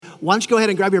why don't you go ahead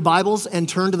and grab your Bibles and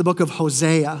turn to the book of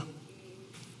Hosea.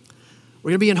 We're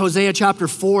going to be in Hosea chapter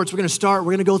 4. We're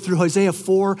going to go through Hosea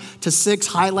 4 to 6,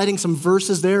 highlighting some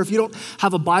verses there. If you don't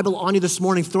have a Bible on you this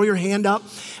morning, throw your hand up.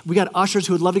 We got ushers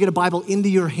who would love to get a Bible into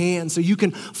your hand so you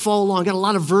can follow along. Got a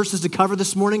lot of verses to cover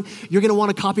this morning. You're going to want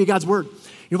a copy of God's Word.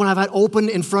 You want to have that open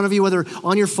in front of you, whether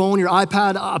on your phone, your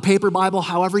iPad, a paper Bible,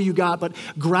 however you got. But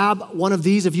grab one of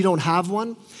these if you don't have one.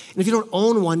 And if you don't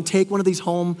own one, take one of these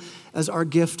home as our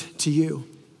gift to you.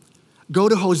 Go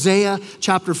to Hosea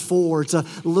chapter 4. It's a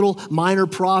little minor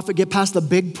prophet. Get past the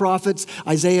big prophets,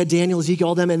 Isaiah, Daniel, Ezekiel,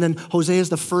 all them. And then Hosea is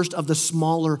the first of the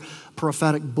smaller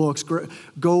prophetic books.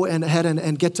 Go ahead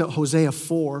and get to Hosea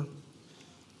 4.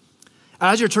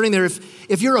 As you're turning there,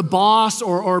 if you're a boss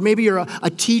or maybe you're a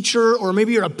teacher or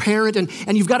maybe you're a parent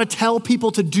and you've got to tell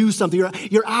people to do something,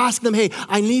 you're asking them, hey,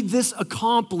 I need this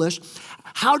accomplished.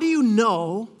 How do you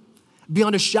know,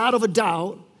 beyond a shadow of a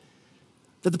doubt,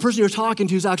 that the person you're talking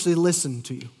to is actually listening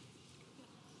to you?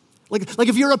 Like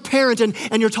if you're a parent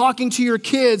and you're talking to your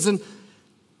kids and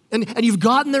you've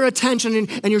gotten their attention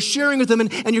and you're sharing with them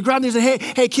and you're grabbing them and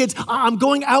saying, hey kids, I'm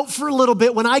going out for a little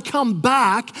bit. When I come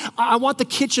back, I want the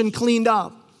kitchen cleaned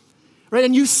up, right?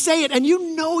 And you say it and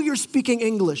you know you're speaking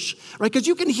English, right? Because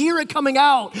you can hear it coming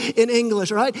out in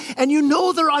English, right? And you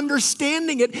know they're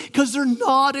understanding it because they're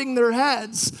nodding their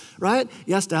heads, right?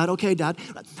 Yes, Dad. Okay, Dad.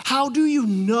 How do you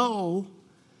know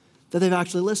that they've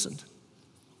actually listened?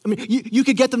 I mean, you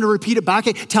could get them to repeat it back.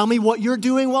 Hey, tell me what you're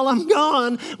doing while I'm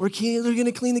gone. We're going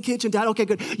to clean the kitchen, Dad. Okay,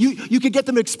 good. You could get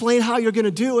them to explain how you're going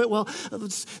to do it. Well,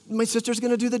 my sister's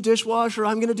going to do the dishwasher.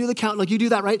 I'm going to do the count. Like you do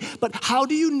that, right? But how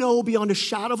do you know beyond a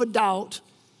shadow of a doubt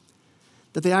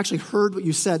that they actually heard what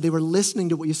you said? They were listening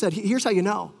to what you said. Here's how you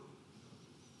know.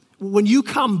 When you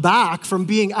come back from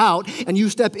being out and you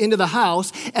step into the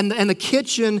house and the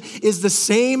kitchen is the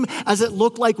same as it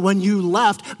looked like when you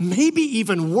left, maybe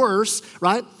even worse,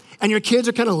 right? And your kids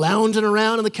are kind of lounging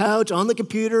around on the couch, on the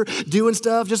computer, doing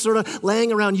stuff, just sort of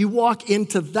laying around. You walk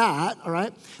into that, all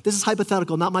right? This is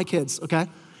hypothetical, not my kids, okay?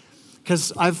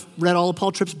 Because I've read all of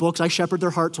Paul Tripp's books. I shepherd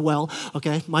their hearts well,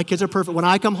 okay? My kids are perfect. When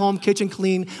I come home, kitchen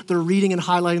clean, they're reading and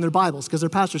highlighting their Bibles because they're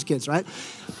pastor's kids, right?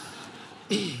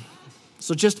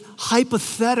 So just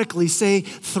hypothetically say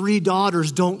 3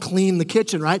 daughters don't clean the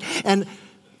kitchen, right? And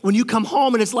when you come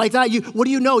home and it's like that, what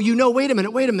do you know? You know, wait a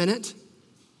minute.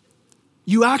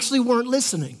 You actually weren't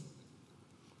listening.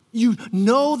 You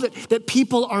know that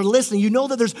people are listening. You know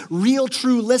that there's real,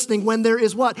 true listening when there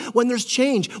is what? When there's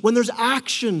change, when there's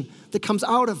action that comes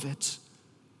out of it.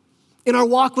 In our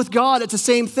walk with God, it's the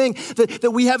same thing,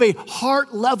 that we have a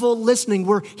heart-level listening.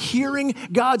 We're hearing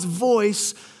God's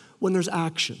voice when there's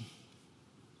action.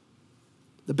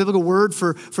 The biblical word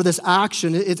for this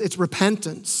action, it's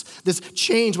repentance, this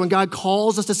change when God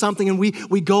calls us to something and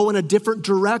we go in a different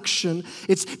direction.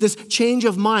 It's this change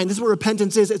of mind. This is what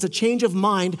repentance is. It's a change of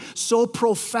mind so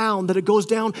profound that it goes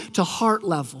down to heart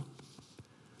level.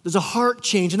 There's a heart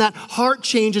change, and that heart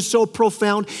change is so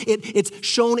profound, it's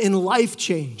shown in life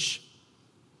change.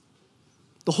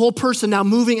 The whole person now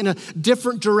moving in a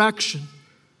different direction.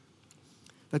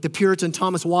 Like the Puritan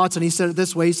Thomas Watson, he said it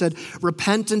this way. He said,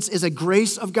 repentance is a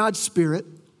grace of God's Spirit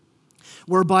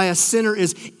whereby a sinner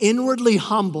is inwardly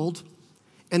humbled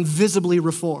and visibly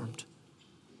reformed.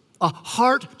 A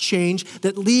heart change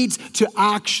that leads to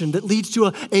action, that leads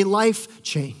to a life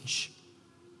change.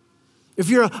 If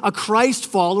you're a Christ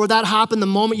follower, that happened the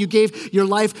moment you gave your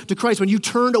life to Christ. When you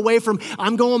turned away from,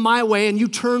 I'm going my way, and you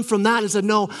turned from that and said,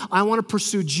 no, I want to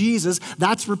pursue Jesus,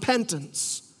 that's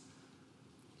repentance.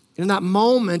 In that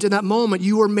moment,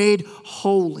 you were made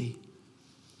holy.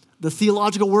 The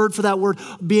theological word for that word,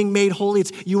 being made holy,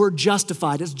 it's you were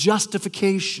justified. It's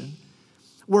justification.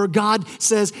 Where God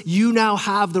says, you now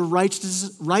have the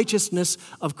righteousness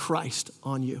of Christ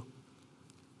on you.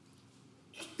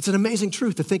 It's an amazing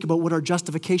truth to think about what our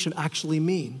justification actually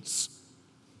means.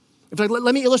 In fact,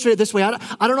 let me illustrate it this way. I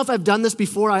don't know if I've done this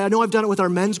before. I know I've done it with our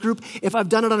men's group. If I've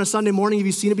done it on a Sunday morning, have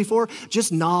you seen it before?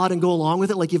 Just nod and go along with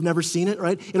it like you've never seen it,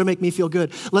 right? It'll make me feel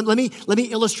good. Let me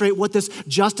illustrate what this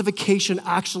justification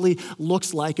actually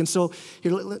looks like. And so,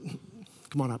 here,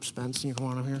 come on up, Spence. You come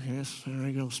on up here. Yes, there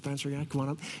you go, Spencer. Yeah, come on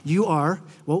up. You are,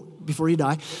 before you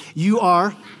die,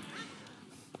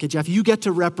 okay, Jeff, you get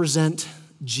to represent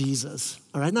Jesus.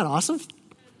 All right, isn't that awesome?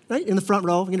 Right? In the front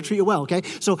row, I'm going to treat you well, okay?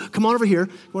 So come on over here.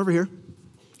 Come over here.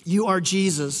 You are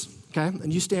Jesus, okay?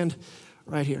 And you stand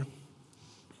right here.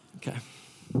 Okay.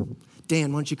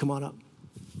 Dan, why don't you come on up?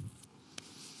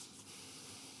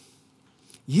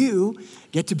 You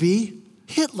get to be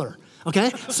Hitler,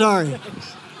 okay? Sorry.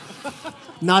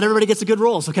 Not everybody gets the good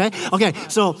roles, okay? Okay,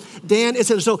 so Dan,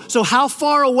 so how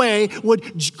far away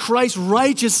would Christ's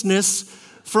righteousness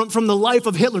from the life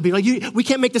of Hitler be? Like we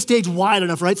can't make the stage wide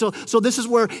enough, right? So this is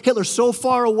where Hitler's so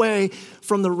far away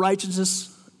from the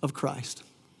righteousness of Christ,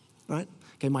 right?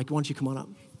 Okay, Mike, why don't you come on up?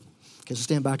 Okay, so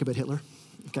stand back a bit, Hitler.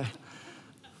 Okay.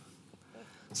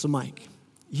 So Mike,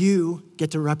 you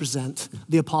get to represent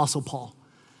the Apostle Paul.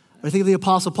 I think of the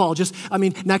Apostle Paul,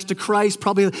 next to Christ,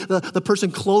 probably the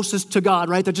person closest to God,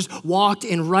 right? That just walked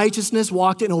in righteousness,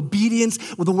 walked in obedience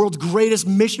with the world's greatest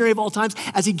missionary of all times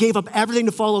as he gave up everything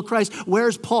to follow Christ.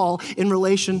 Where's Paul in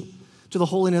relation to the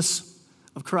holiness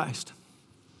of Christ?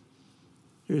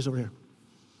 Here he is over here.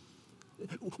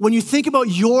 When you think about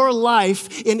your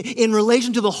life in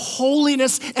relation to the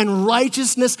holiness and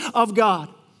righteousness of God,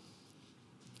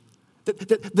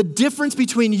 the difference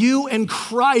between you and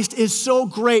Christ is so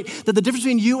great that the difference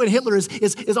between you and Hitler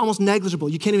is almost negligible.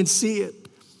 You can't even see it.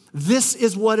 This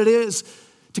is what it is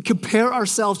to compare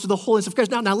ourselves to the holiness of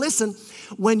Christ. Now listen,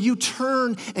 when you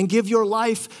turn and give your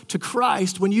life to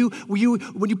Christ, when you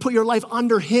put your life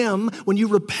under him, when you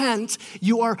repent,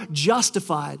 you are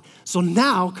justified. So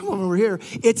now, come on over here,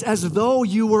 it's as though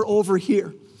you were over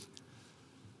here.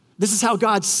 This is how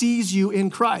God sees you in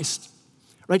Christ.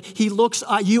 Right? He looks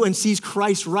at you and sees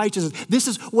Christ's righteousness. This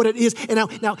is what it is. And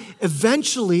now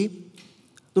eventually,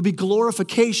 there'll be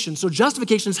glorification. So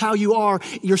justification is how you are.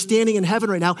 You're standing in heaven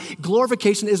right now.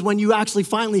 Glorification is when you actually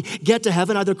finally get to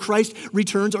heaven. Either Christ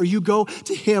returns or you go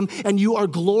to him and you are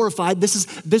glorified. This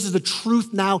is the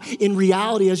truth now in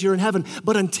reality as you're in heaven.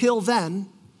 But until then,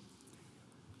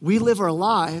 we live our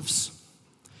lives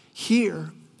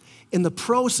here in the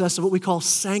process of what we call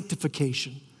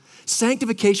sanctification.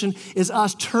 Sanctification is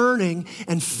us turning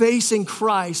and facing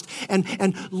Christ and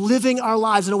living our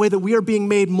lives in a way that we are being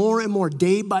made more and more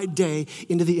day by day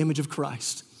into the image of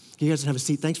Christ. You guys can have a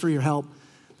seat. Thanks for your help.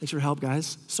 Thanks for your help,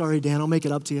 guys. Sorry, Dan, I'll make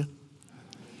it up to you.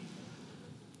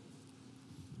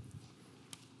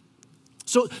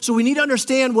 So we need to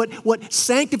understand what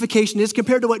sanctification is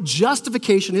compared to what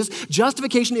justification is.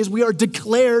 Justification is we are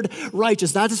declared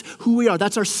righteous. That is who we are.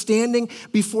 That's our standing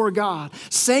before God.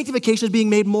 Sanctification is being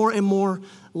made more and more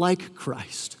like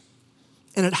Christ.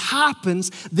 And it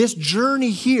happens, this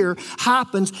journey here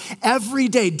happens every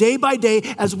day by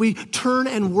day, as we turn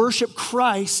and worship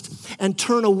Christ and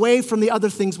turn away from the other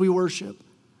things we worship.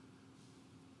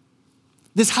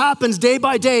 This happens day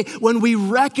by day when we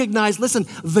recognize, listen,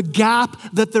 the gap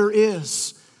that there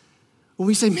is. When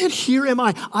we say, man, here am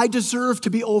I. I deserve to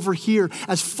be over here,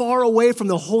 as far away from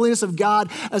the holiness of God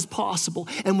as possible.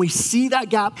 And we see that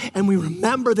gap and we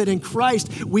remember that in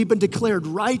Christ we've been declared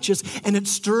righteous, and it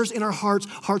stirs in our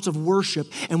hearts of worship,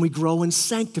 and we grow in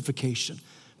sanctification,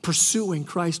 pursuing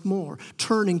Christ more,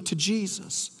 turning to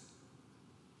Jesus.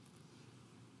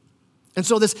 And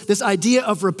so this idea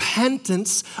of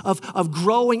repentance, of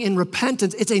growing in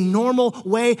repentance, it's a normal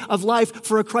way of life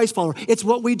for a Christ follower. It's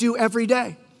what we do every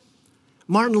day.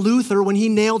 Martin Luther, when he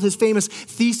nailed his famous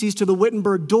theses to the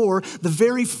Wittenberg door, the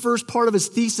very first part of his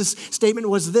thesis statement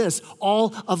was this: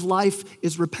 all of life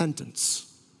is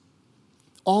repentance.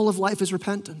 All of life is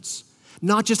repentance.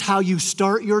 Not just how you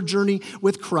start your journey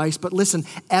with Christ, but listen,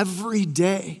 every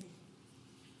day,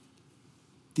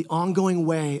 the ongoing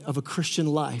way of a Christian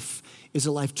life is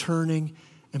a life turning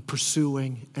and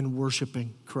pursuing and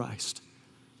worshiping Christ.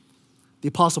 The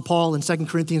Apostle Paul in 2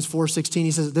 Corinthians 4:16,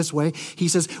 he says it this way. He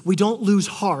says, we don't lose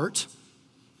heart,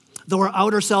 though our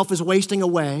outer self is wasting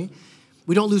away.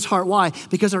 We don't lose heart. Why?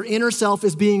 Because our inner self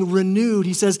is being renewed,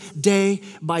 he says, day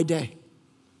by day.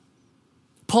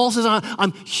 Paul says,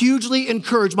 I'm hugely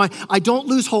encouraged. I don't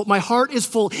lose hope. My heart is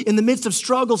full. In the midst of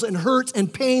struggles and hurts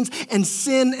and pains and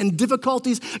sin and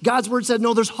difficulties, God's word said,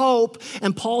 no, there's hope.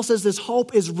 And Paul says this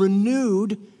hope is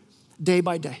renewed day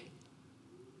by day.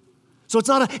 So it's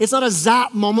not a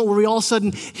zap moment where we all of a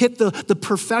sudden hit the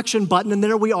perfection button and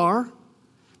there we are.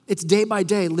 It's day by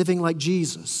day living like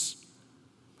Jesus.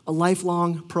 A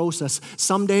lifelong process.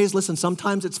 Some days, listen,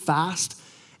 sometimes it's fast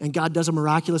and God does a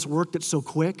miraculous work that's so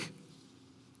quick.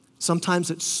 Sometimes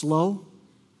it's slow.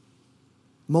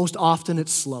 Most often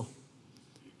it's slow.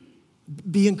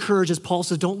 Be encouraged, as Paul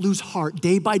says, don't lose heart.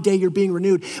 Day by day you're being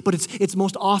renewed, but it's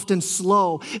most often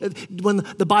slow. When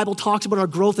the Bible talks about our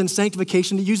growth and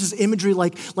sanctification, it uses imagery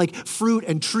like fruit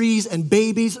and trees and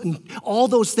babies, and all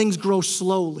those things grow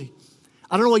slowly.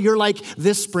 I don't know what you're like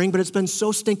this spring, but it's been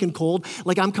so stinking cold.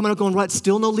 Like I'm coming out going, what,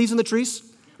 still no leaves in the trees,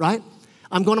 right?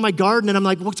 I'm going to my garden and I'm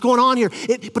like, what's going on here?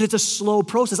 But it's a slow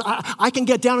process. I can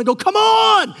get down and go, come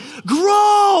on,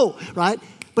 grow, right?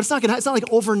 But it's not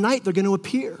like overnight they're going to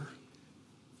appear.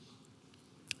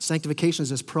 Sanctification is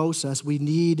this process. We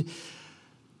need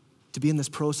to be in this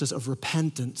process of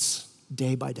repentance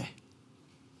day by day.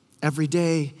 Every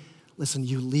day, listen,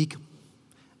 you leak,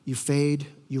 you fade,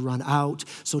 you run out.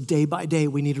 So day by day,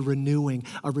 we need a renewing,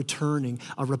 a returning,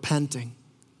 a repenting.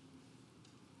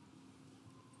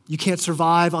 You can't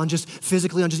survive on just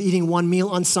physically, on just eating one meal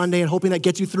on Sunday and hoping that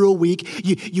gets you through a week.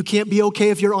 You can't be okay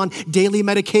if you're on daily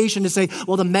medication to say,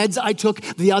 well, the meds I took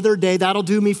the other day, that'll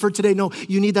do me for today. No,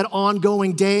 you need that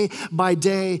ongoing day by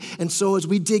day. And so as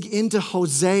we dig into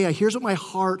Hosea, here's what my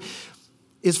heart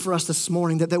is for us this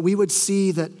morning, that we would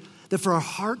see that for our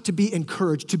heart to be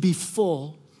encouraged, to be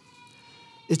full,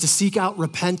 is to seek out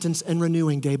repentance and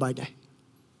renewing day by day.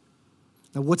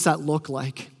 Now, what's that look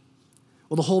like?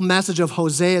 Well, the whole message of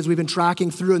Hosea, as we've been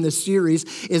tracking through in this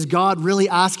series, is God really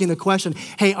asking the question,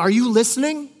 hey, are you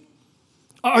listening?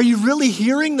 Are you really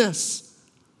hearing this?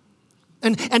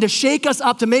 And to shake us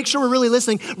up, to make sure we're really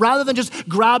listening, rather than just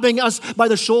grabbing us by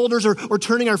the shoulders or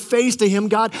turning our face to him,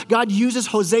 God uses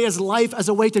Hosea's life as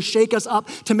a way to shake us up,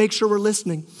 to make sure we're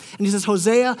listening. And he says,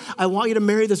 Hosea, I want you to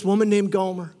marry this woman named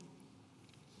Gomer.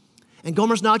 And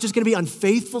Gomer's not just going to be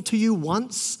unfaithful to you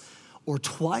once or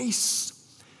twice.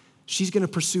 She's going to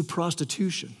pursue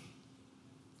prostitution.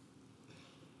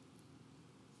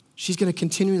 She's going to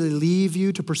continually leave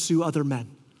you to pursue other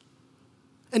men.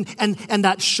 And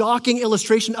that shocking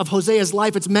illustration of Hosea's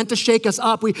life, it's meant to shake us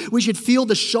up. We should feel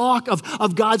the shock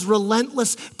of God's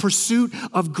relentless pursuit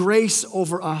of grace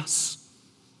over us.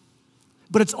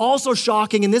 But it's also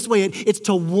shocking in this way. It's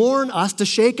to warn us, to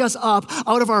shake us up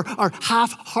out of our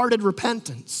half-hearted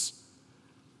repentance.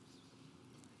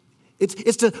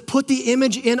 It's to put the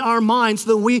image in our minds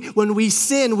so that when we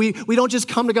sin, we don't just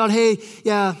come to God, hey,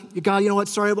 yeah, God, you know what,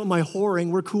 sorry about my whoring.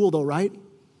 We're cool though, right?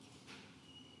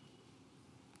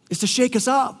 It's to shake us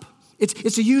up.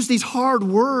 It's to use these hard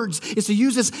words. It's to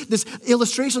use this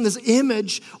illustration, this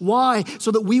image. Why? So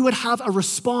that we would have a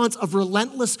response of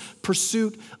relentless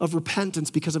pursuit of repentance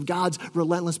because of God's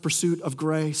relentless pursuit of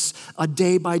grace, a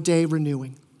day-by-day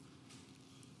renewing.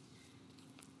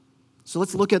 So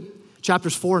let's look at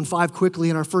chapters 4 and 5 quickly.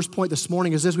 And our first point this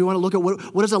morning is this. We want to look at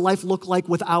what does a life look like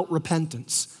without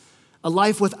repentance? A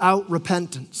life without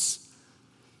repentance.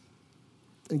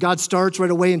 And God starts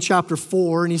right away in chapter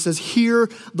 4, and he says, hear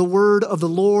the word of the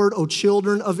Lord, O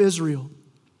children of Israel.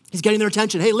 He's getting their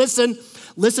attention. Hey, listen,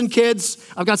 kids.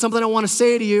 I've got something I want to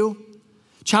say to you.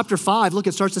 Chapter 5, look,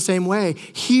 it starts the same way.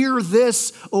 Hear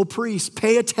this, O priests.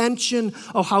 Pay attention,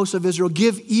 O house of Israel.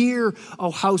 Give ear, O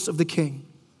house of the king.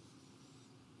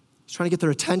 He's trying to get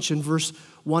their attention. Verse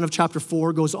 1 of chapter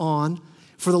 4 goes on.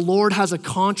 For the Lord has a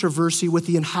controversy with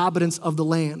the inhabitants of the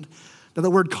land. Now, the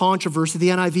word controversy, the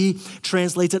NIV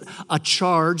translates it a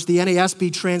charge. The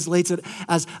NASB translates it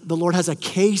as the Lord has a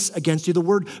case against you. The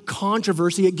word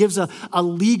controversy, it gives a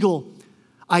legal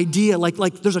idea, like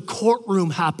there's a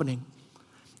courtroom happening.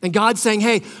 And God's saying,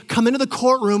 hey, come into the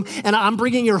courtroom, and I'm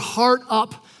bringing your heart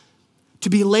up to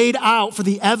be laid out for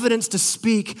the evidence to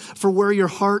speak for where your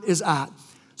heart is at.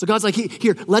 So God's like,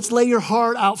 here, let's lay your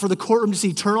heart out for the courtroom to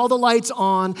see. Turn all the lights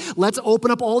on. Let's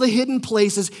open up all the hidden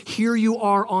places. Here you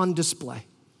are on display.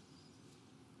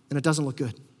 And it doesn't look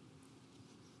good.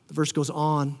 The verse goes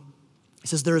on. It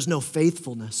says, there is no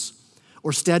faithfulness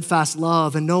or steadfast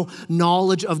love and no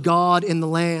knowledge of God in the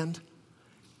land.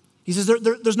 He says,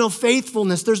 there's no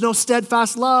faithfulness. There's no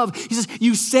steadfast love. He says,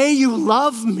 you say you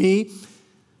love me,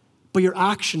 but your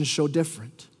actions show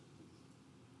different.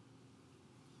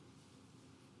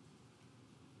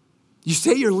 You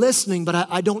say you're listening, but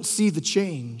I don't see the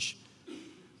change. I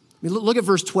mean, look at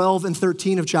verse 12 and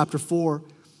 13 of chapter 4.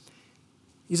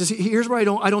 He says, here's where I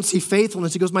don't see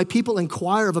faithfulness. He goes, my people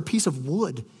inquire of a piece of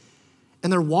wood,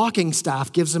 and their walking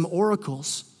staff gives them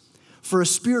oracles. For a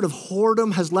spirit of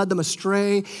whoredom has led them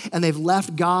astray, and they've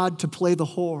left God to play the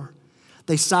whore.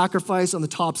 They sacrifice on the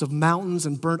tops of mountains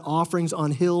and burnt offerings on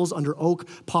hills under oak,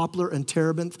 poplar, and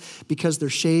terebinth, because their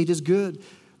shade is good.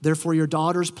 Therefore, your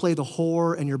daughters play the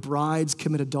whore and your brides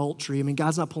commit adultery. I mean,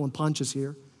 God's not pulling punches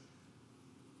here.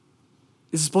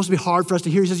 This is supposed to be hard for us to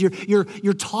hear. He says,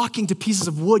 you're talking to pieces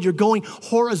of wood. You're going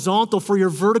horizontal for your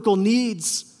vertical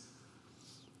needs.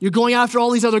 You're going after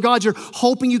all these other gods. You're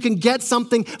hoping you can get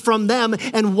something from them.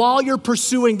 And while you're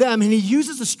pursuing them, and he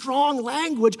uses a strong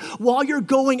language, while you're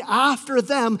going after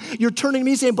them, you're turning to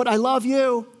me saying, but I love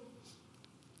you.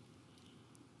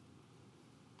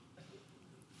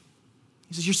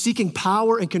 He says, you're seeking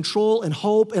power and control and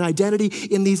hope and identity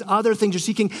in these other things. You're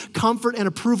seeking comfort and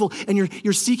approval. And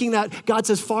you're seeking that, God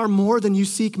says, far more than you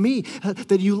seek me,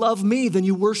 that you love me, than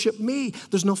you worship me.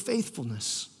 There's no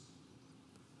faithfulness.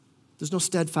 There's no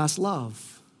steadfast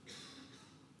love.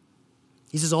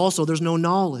 He says also, there's no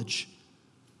knowledge.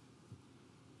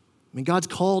 I mean, God's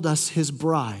called us his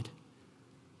bride.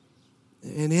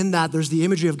 And in that, there's the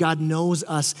imagery of God knows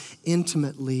us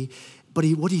intimately. But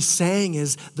what he's saying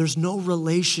is there's no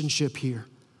relationship here.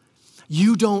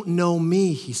 You don't know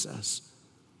me, he says.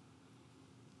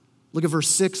 Look at verse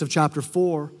 6 of chapter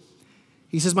 4.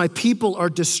 He says, my people are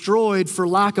destroyed for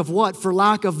lack of what? For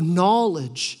lack of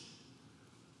knowledge.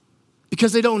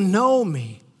 Because they don't know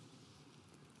me.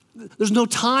 There's no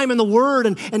time in the Word,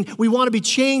 and we want to be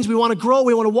changed, we want to grow,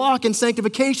 we want to walk in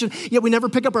sanctification, yet we never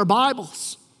pick up our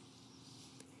Bibles.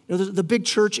 You know, the big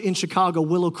church in Chicago,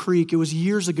 Willow Creek, it was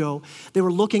years ago, they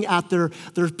were looking at their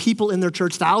people in their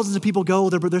church, thousands of people go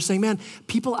there, but they're saying, man,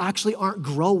 people actually aren't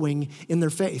growing in their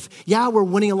faith. Yeah, we're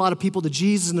winning a lot of people to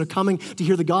Jesus, and they're coming to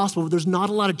hear the gospel, but there's not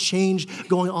a lot of change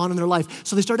going on in their life.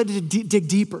 So they started to dig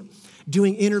deeper,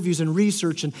 doing interviews and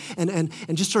research and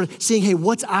just sort of seeing, hey,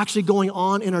 what's actually going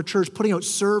on in our church, putting out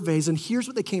surveys, and here's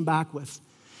what they came back with.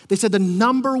 They said the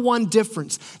number one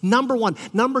difference,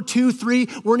 number 2, 3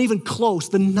 weren't even close.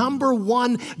 The number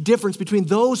one difference between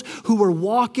those who were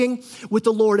walking with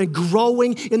the Lord and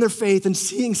growing in their faith and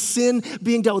seeing sin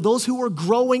being dealt with, those who were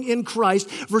growing in Christ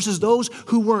versus those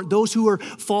who weren't, those who were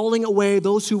falling away,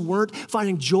 those who weren't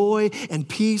finding joy and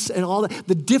peace and all that.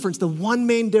 The difference, the one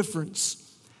main difference,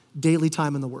 daily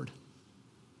time in the Word.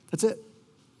 That's it.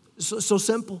 So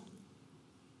simple.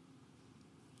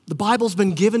 The Bible's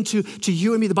been given to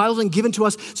you and me. The Bible's been given to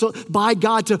us by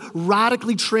God to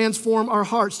radically transform our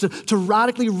hearts, to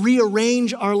radically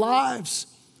rearrange our lives.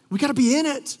 We got to be in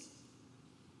it.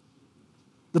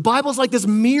 The Bible's like this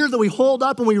mirror that we hold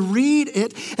up and we read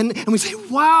it and we say,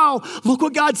 wow, look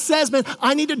what God says, man.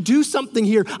 I need to do something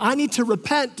here. I need to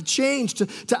repent, to change,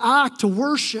 to act, to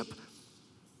worship.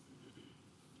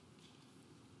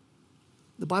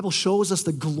 The Bible shows us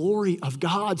the glory of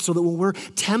God so that when we're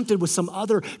tempted with some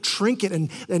other trinket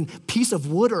and piece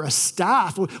of wood or a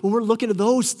staff, when we're looking at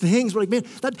those things, we're like, man,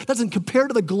 that doesn't compare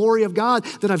to the glory of God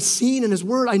that I've seen in his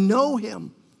word. I know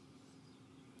him.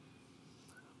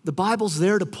 The Bible's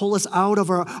there to pull us out of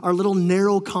our little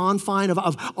narrow confine of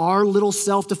our little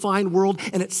self-defined world,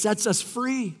 and it sets us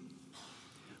free.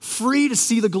 Free to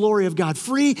see the glory of God,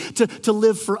 free to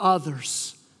live for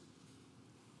others.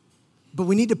 But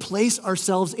we need to place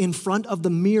ourselves in front of the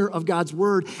mirror of God's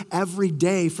word every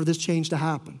day for this change to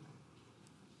happen.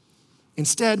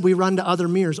 Instead, we run to other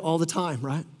mirrors all the time,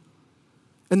 right?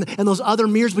 And those other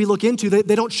mirrors we look into,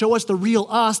 they don't show us the real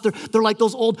us. They're like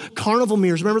those old carnival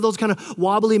mirrors. Remember those kind of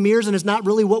wobbly mirrors, and it's not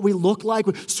really what we look like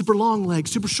with super long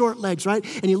legs, super short legs, right?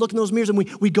 And you look in those mirrors, and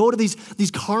we go to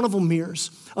these carnival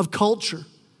mirrors of culture.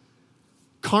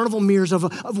 Carnival mirrors of,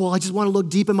 well, I just want to look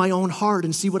deep in my own heart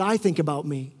and see what I think about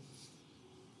me.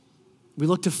 We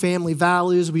look to family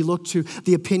values, we look to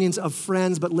the opinions of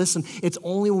friends, but listen, it's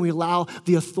only when we allow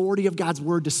the authority of God's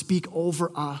word to speak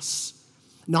over us,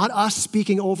 not us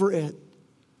speaking over it,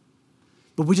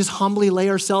 but we just humbly lay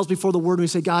ourselves before the word and we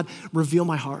say, God, reveal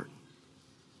my heart.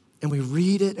 And we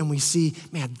read it and we see,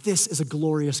 man, this is a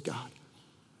glorious God.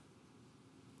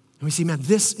 And we see, man,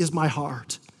 this is my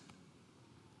heart.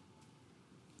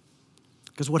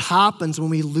 Because what happens when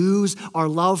we lose our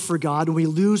love for God, when we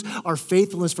lose our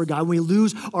faithfulness for God, when we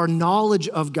lose our knowledge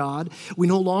of God, we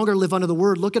no longer live under the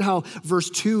word. Look at how verse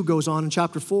 2 goes on in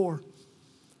chapter 4.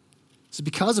 So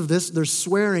because of this, there's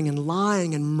swearing and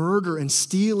lying and murder and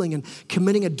stealing and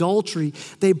committing adultery.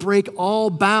 They break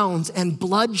all bounds and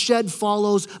bloodshed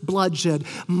follows bloodshed.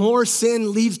 More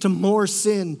sin leads to more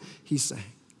sin, he's saying.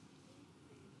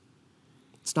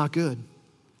 It's not good.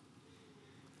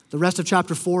 The rest of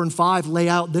chapter 4 and 5 lay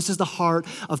out this is the heart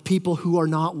of people who are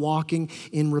not walking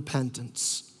in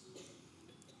repentance.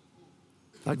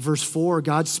 Like verse 4,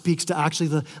 God speaks to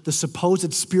actually the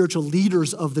supposed spiritual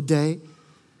leaders of the day. It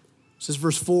says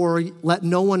verse 4, let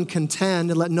no one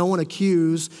contend and let no one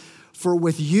accuse, for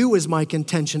with you is my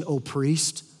contention, O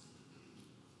priest.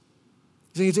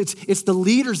 It's the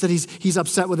leaders that he's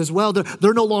upset with as well.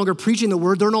 They're no longer preaching the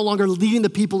word. They're no longer leading the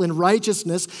people in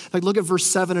righteousness. Like look at verse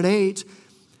 7 and 8.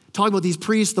 Talking about these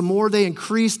priests, the more they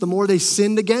increased, the more they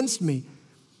sinned against me.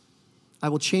 I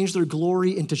will change their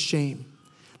glory into shame.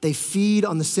 They feed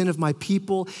on the sin of my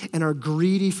people and are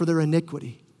greedy for their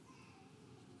iniquity.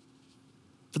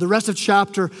 For the rest of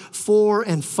chapter 4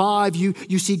 and 5,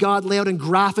 you see God lay out in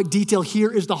graphic detail.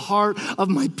 Here is the heart of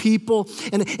my people.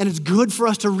 And it's good for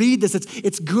us to read this.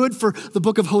 It's good for the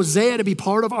book of Hosea to be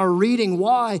part of our reading.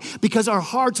 Why? Because our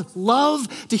hearts love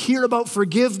to hear about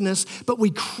forgiveness, but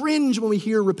we cringe when we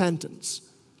hear repentance.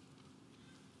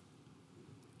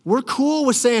 We're cool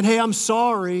with saying, hey, I'm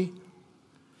sorry,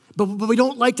 but we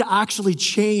don't like to actually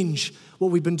change what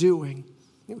we've been doing.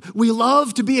 We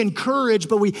love to be encouraged,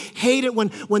 but we hate it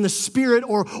when the Spirit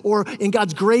or in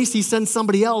God's grace, He sends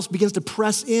somebody else, begins to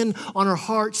press in on our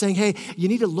heart saying, hey, you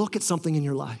need to look at something in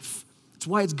your life. It's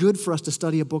why it's good for us to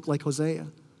study a book like Hosea.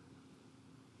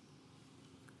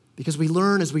 Because we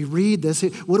learn as we read this,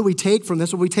 what do we take from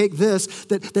this? Well, we take this,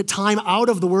 that time out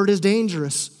of the Word is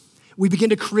dangerous. We begin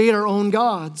to create our own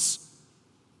gods.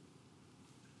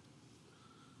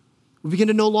 We begin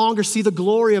to no longer see the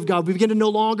glory of God. We begin to no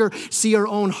longer see our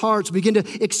own hearts. We begin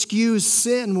to excuse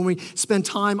sin when we spend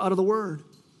time out of the Word.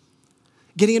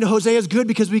 Getting into Hosea is good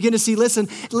because we begin to see, listen,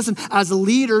 as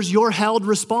leaders, you're held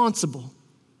responsible.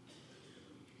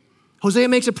 Hosea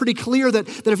makes it pretty clear that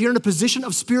if you're in a position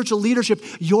of spiritual leadership,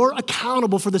 you're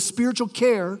accountable for the spiritual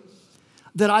care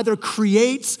that either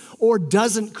creates or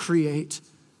doesn't create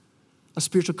a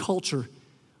spiritual culture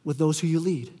with those who you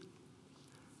lead.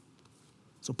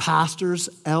 So pastors,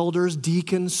 elders,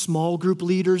 deacons, small group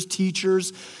leaders,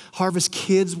 teachers, Harvest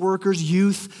Kids workers,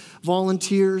 youth,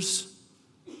 volunteers,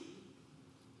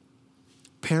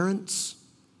 parents.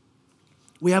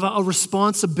 We have a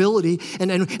responsibility,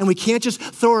 and we can't just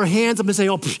throw our hands up and say,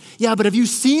 yeah, but have you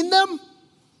seen them?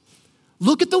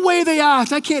 Look at the way they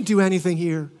act. I can't do anything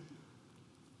here.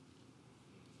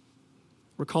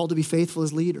 We're called to be faithful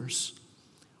as leaders.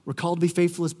 We're called to be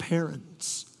faithful as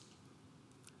parents.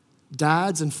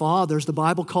 Dads and fathers, the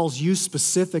Bible calls you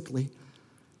specifically.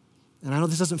 And I know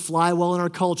this doesn't fly well in our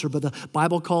culture, but the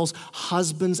Bible calls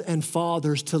husbands and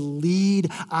fathers to lead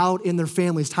out in their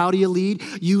families. How do you lead?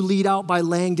 You lead out by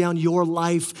laying down your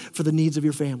life for the needs of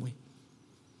your family.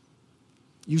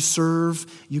 You serve,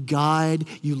 you guide,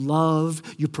 you love,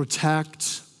 you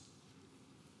protect.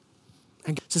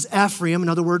 And it says Ephraim,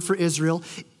 another word for Israel,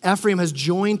 Ephraim has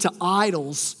joined to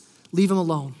idols. Leave them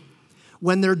alone.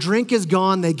 When their drink is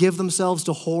gone, they give themselves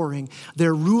to whoring.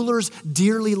 Their rulers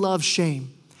dearly love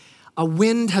shame. A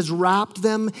wind has wrapped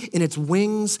them in its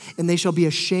wings, and they shall be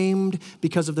ashamed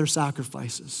because of their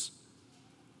sacrifices.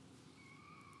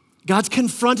 God's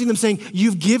confronting them saying,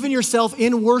 you've given yourself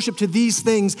in worship to these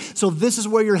things, so this is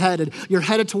where you're headed. You're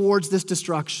headed towards this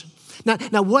destruction.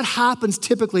 Now, what happens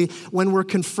typically when we're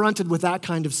confronted with that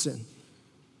kind of sin?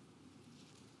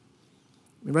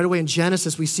 Right away in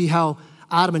Genesis, we see how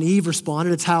Adam and Eve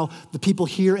responded. It's how the people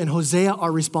here in Hosea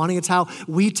are responding. It's how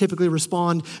we typically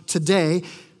respond today.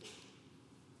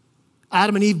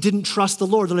 Adam and Eve didn't trust the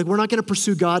Lord. They're like, we're not going to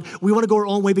pursue God. We want to go our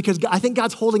own way because I think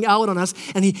God's holding out on us.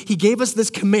 And he gave us this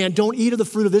command, don't eat of the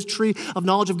fruit of this tree of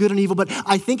knowledge of good and evil. But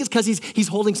I think it's because he's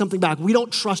holding something back. We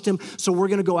don't trust him, so we're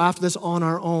going to go after this on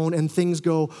our own. And things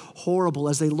go horrible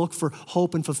as they look for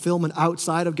hope and fulfillment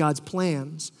outside of God's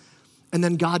plans. And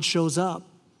then God shows up.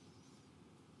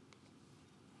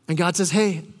 And God says,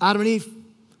 hey, Adam and Eve,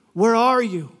 where are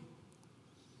you?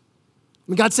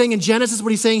 And God's saying in Genesis what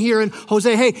he's saying here in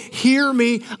Hosea, hey, hear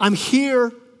me, I'm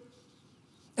here.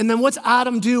 And then what's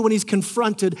Adam do when he's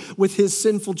confronted with his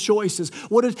sinful choices?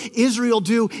 What did Israel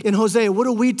do in Hosea? What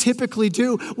do we typically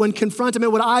do when confronted?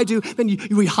 And what I do, then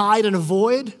we hide and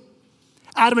avoid.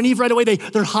 Adam and Eve right away,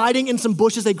 they're hiding in some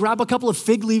bushes. They grab a couple of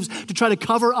fig leaves to try to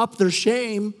cover up their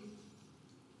shame.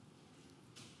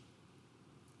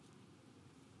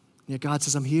 Yet God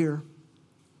says, I'm here.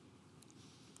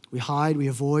 We hide, we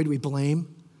avoid, we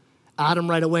blame. Adam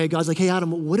right away, God's like, hey,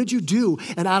 Adam, what did you do?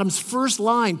 And Adam's first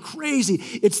line, crazy,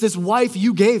 it's this wife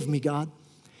you gave me, God.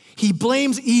 He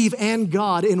blames Eve and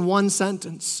God in one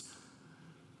sentence.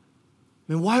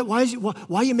 I mean, why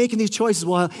are you making these choices?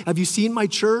 Well, have you seen my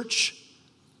church?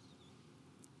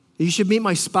 You should meet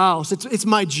my spouse. It's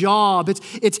my job.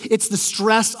 It's the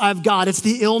stress I've got. It's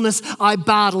the illness I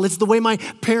battle. It's the way my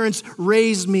parents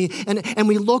raised me. And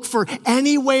we look for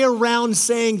any way around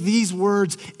saying these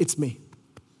words, it's me.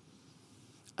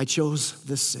 I chose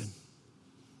this sin.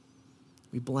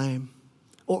 We blame.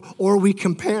 Or we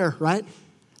compare, right? Do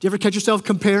you ever catch yourself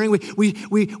comparing?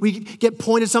 We get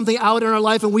pointed something out in our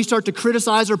life and we start to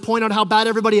criticize or point out how bad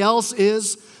everybody else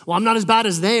is. Well, I'm not as bad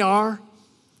as they are.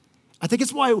 I think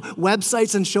it's why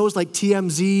websites and shows like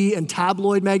TMZ and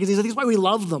tabloid magazines, I think it's why we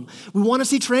love them. We want to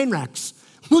see train wrecks.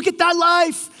 Look at that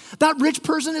life. That rich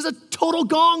person is a total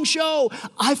gong show.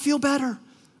 I feel better,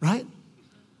 right?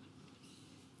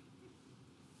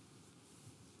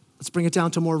 Let's bring it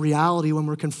down to more reality when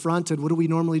we're confronted. What do we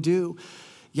normally do?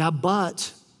 Yeah,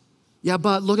 but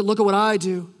look at what I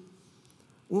do.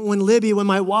 When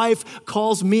my wife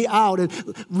calls me out,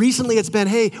 and recently it's been,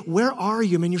 hey, where are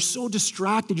you? Man, you're so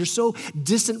distracted. You're so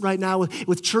distant right now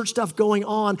with church stuff going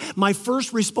on. My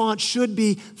first response should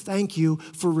be, thank you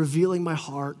for revealing my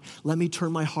heart. Let me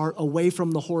turn my heart away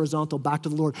from the horizontal back to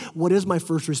the Lord. What is my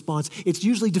first response? It's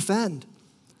usually defend.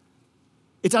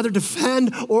 It's either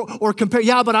defend or compare.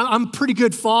 Yeah, but I'm a pretty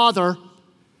good father.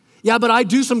 Yeah, but I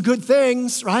do some good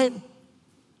things, right?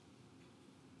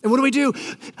 And what do?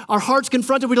 Our heart's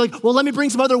confronted. We're like, well, let me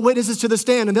bring some other witnesses to the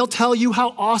stand, and they'll tell you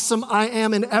how awesome I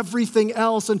am and everything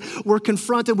else. And we're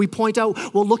confronted. We point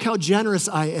out, well, look how generous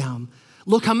I am.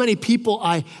 Look how many people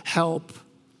I help.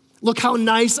 Look how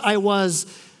nice I was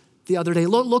the other day.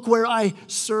 Look where I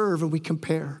serve, and we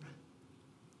compare.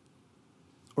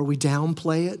 Or we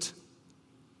downplay it.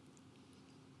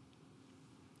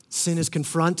 Sin is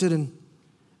confronted, and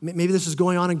maybe this is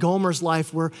going on in Gomer's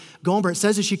life, where Gomer, it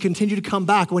says that she continued to come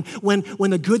back. When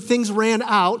the good things ran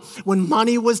out, when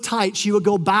money was tight, she would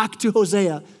go back to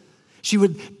Hosea. She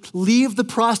would leave the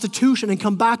prostitution and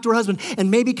come back to her husband. And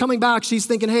maybe coming back, she's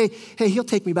thinking, hey, he'll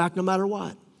take me back no matter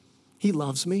what. He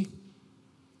loves me.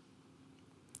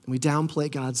 And we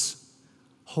downplay God's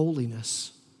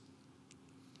holiness.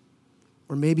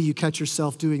 Or maybe you catch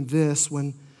yourself doing this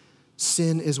when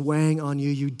sin is weighing on you,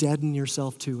 you deaden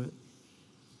yourself to it.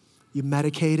 You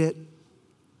medicate it.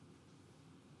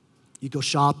 You go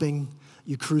shopping.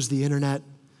 You cruise the internet.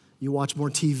 You watch more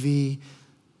TV.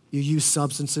 You use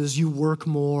substances. You work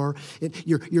more.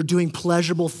 You're doing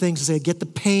pleasurable things to say, get the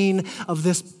pain of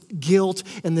this guilt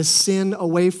and this sin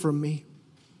away from me.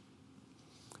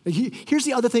 Here's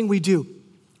the other thing we do.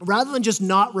 Rather than just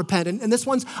not repent, and this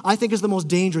one's, I think, is the most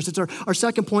dangerous. It's our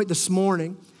second point this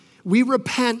morning. We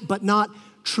repent, but not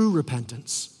true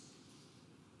repentance.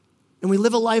 And we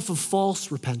live a life of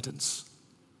false repentance.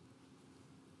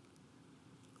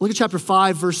 Look at chapter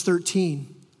 5, verse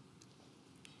 13.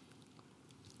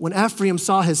 When Ephraim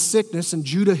saw his sickness and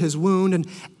Judah his wound, and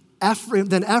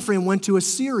Ephraim went to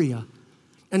Assyria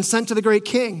and sent to the great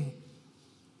king.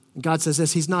 And God says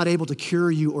this, he's not able to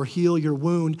cure you or heal your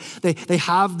wound. They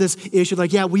have this issue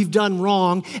like, yeah, we've done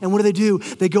wrong. And what do?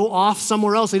 They go off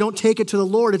somewhere else. They don't take it to the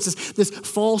Lord. It's this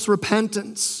false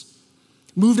repentance.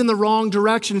 Moved in the wrong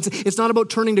direction. It's not about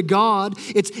turning to God.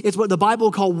 It's what the Bible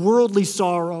will call worldly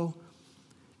sorrow.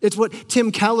 It's what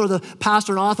Tim Keller, the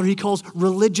pastor and author, he calls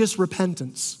religious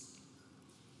repentance.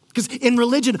 Because in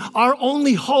religion, our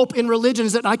only hope in religion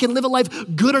is that I can live a life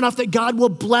good enough that God will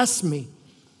bless me.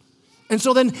 And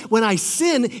so then when I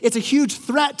sin, it's a huge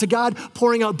threat to God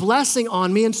pouring out blessing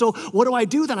on me. And so what do I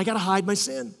do then? I got to hide my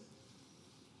sin.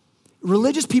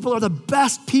 Religious people are the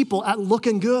best people at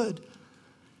looking good.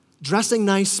 Dressing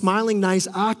nice, smiling nice,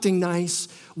 acting nice.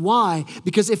 Why?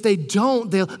 Because if they don't,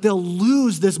 they'll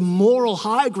lose this moral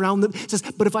high ground that says,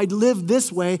 but if I live this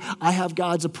way, I have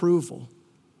God's approval.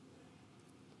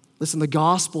 Listen, the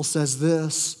gospel says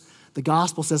this. The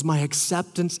gospel says my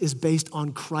acceptance is based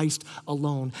on Christ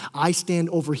alone. I stand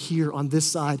over here on this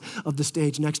side of the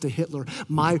stage next to Hitler.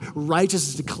 My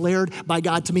righteousness declared by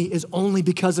God to me is only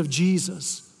because of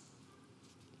Jesus.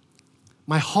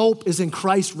 My hope is in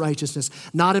Christ's righteousness,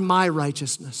 not in my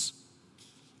righteousness.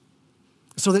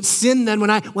 So that sin then, when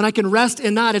I can rest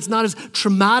in that, it's not as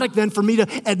traumatic then for me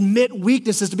to admit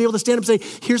weaknesses, to be able to stand up and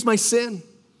say, here's my sin.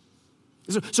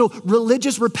 So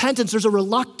religious repentance, there's a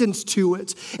reluctance to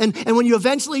it. And when you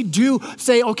eventually do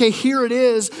say, okay, here it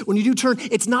is, when you do turn,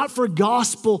 it's not for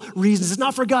gospel reasons. It's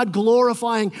not for God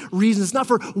glorifying reasons. It's not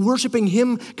for worshiping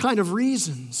him kind of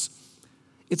reasons.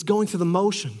 It's going through the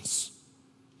motions.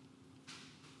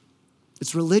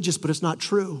 It's religious, but it's not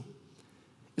true.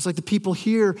 It's like the people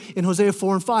here in Hosea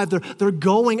 4 and 5, they're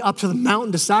going up to the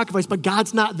mountain to sacrifice, but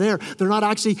God's not there. They're not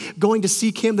actually going to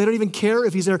seek him. They don't even care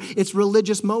if he's there. It's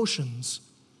religious motions.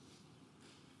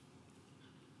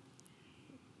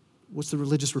 What's the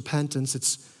religious repentance?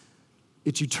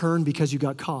 It's you turn because you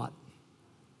got caught.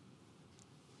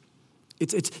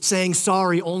 It's saying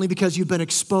sorry only because you've been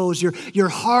exposed. Your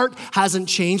heart hasn't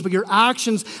changed, but your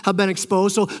actions have been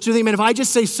exposed. So you think, man, if I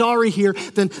just say sorry here,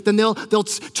 then they'll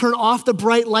turn off the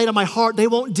bright light of my heart. They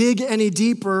won't dig any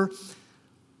deeper.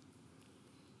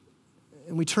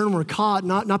 And we turn when we're caught,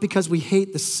 not because we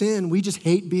hate the sin. We just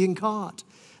hate being caught.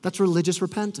 That's religious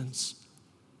repentance.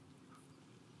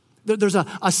 There's a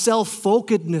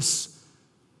self-focusedness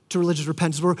to religious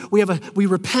repentance, where we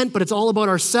repent, but it's all about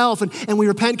ourselves, and we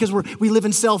repent because we live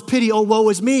in self-pity. Oh, woe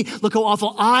is me. Look how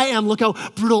awful I am. Look how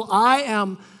brutal I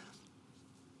am.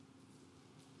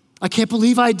 I can't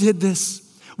believe I did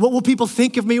this. What will people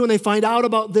think of me when they find out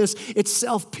about this? It's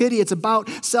self-pity. It's about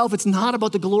self. It's not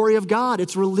about the glory of God.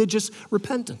 It's religious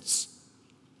repentance.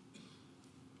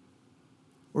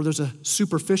 Or there's a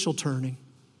superficial turning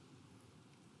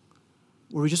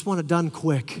where we just want it done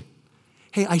quick.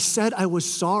 Hey, I said I was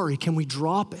sorry. Can we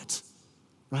drop it?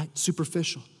 Right?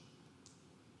 Superficial.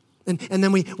 And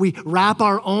then we wrap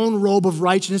our own robe of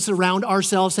righteousness around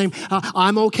ourselves saying,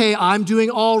 I'm okay, I'm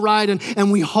doing all right.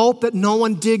 And we hope that no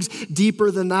one digs deeper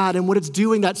than that. And what it's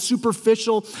doing, that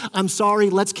superficial, I'm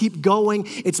sorry, let's keep going.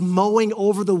 It's mowing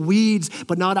over the weeds,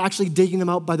 but not actually digging them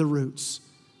out by the roots.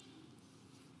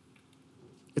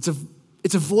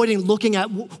 It's avoiding looking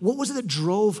at what was it that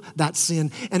drove that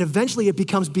sin. And eventually it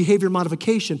becomes behavior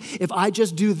modification. If I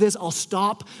just do this, I'll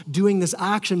stop doing this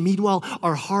action. Meanwhile,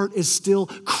 our heart is still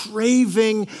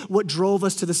craving what drove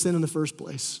us to the sin in the first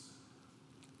place.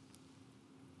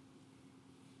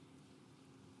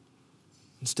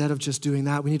 Instead of just doing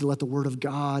that, we need to let the Word of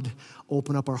God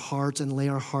open up our hearts and lay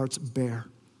our hearts bare.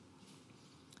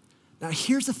 Now,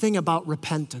 here's the thing about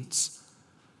repentance.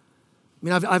 I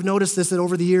mean, I've noticed this, that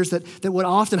over the years, that what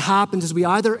often happens is we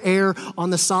either err on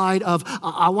the side of,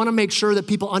 I want to make sure that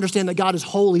people understand that God is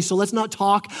holy, so let's not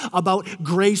talk about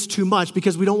grace too much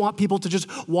because we don't want people to just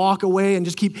walk away and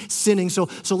just keep sinning. So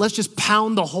let's just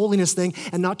pound the holiness thing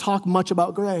and not talk much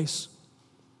about grace.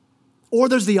 Or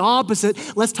there's the opposite.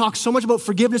 Let's talk so much about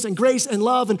forgiveness and grace and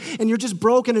love, and you're just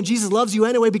broken and Jesus loves you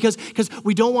anyway because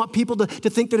we don't want people to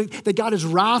think that God is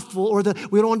wrathful, or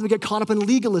that we don't want them to get caught up in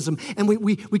legalism. And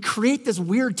we create this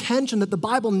weird tension that the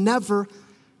Bible never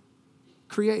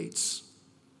creates.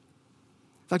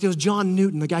 In fact, it was John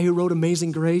Newton, the guy who wrote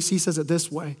Amazing Grace. He says it this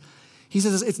way. He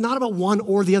says it's not about one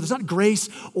or the other. It's not grace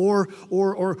or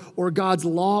God's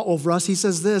law over us. He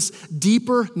says this: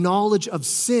 deeper knowledge of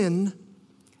sin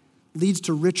leads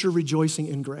to richer rejoicing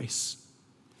in grace.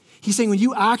 He's saying when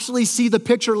you actually see the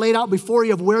picture laid out before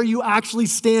you of where you actually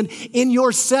stand in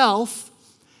yourself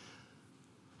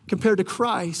compared to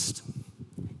Christ,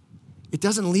 it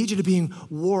doesn't lead you to being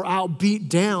wore out, beat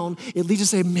down. It leads you to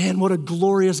say, man, what a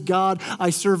glorious God I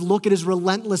serve. Look at his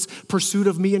relentless pursuit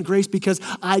of me in grace because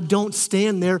I don't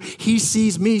stand there. He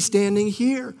sees me standing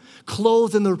here,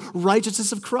 clothed in the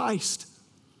righteousness of Christ.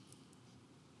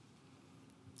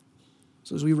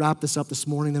 So as we wrap this up this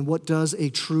morning, then what does a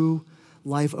true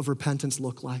life of repentance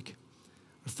look like?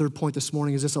 Our third point this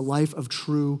morning is this: a life of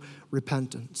true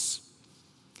repentance.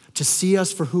 To see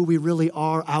us for who we really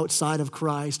are outside of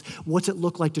Christ. What's it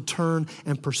look like to turn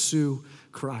and pursue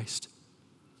Christ?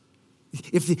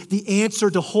 If the answer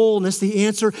to wholeness, the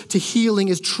answer to healing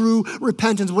is true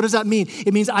repentance, what does that mean?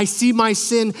 It means I see my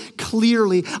sin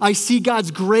clearly. I see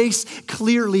God's grace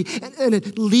clearly, and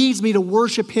it leads me to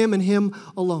worship him and him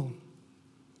alone.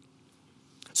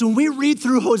 So when we read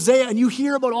through Hosea and you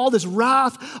hear about all this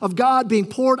wrath of God being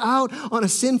poured out on a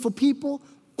sinful people,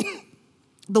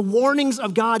 the warnings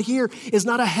of God here is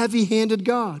not a heavy-handed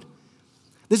God.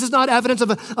 This is not evidence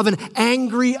of an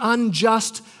angry,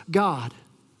 unjust God.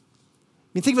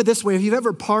 I mean, think of it this way. If you've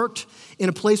ever parked in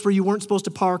a place where you weren't supposed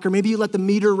to park, or maybe you let the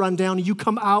meter run down and you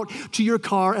come out to your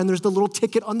car and there's the little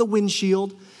ticket on the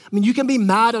windshield. I mean, you can be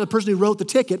mad at the person who wrote the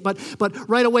ticket, but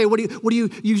right away,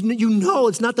 you know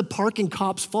it's not the parking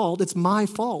cop's fault. It's my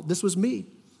fault. This was me.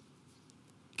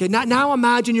 Okay, now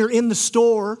imagine you're in the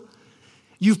store.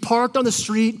 You've parked on the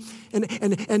street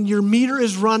and your meter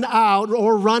is running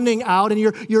out and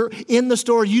you're in the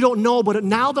store. You don't know about it.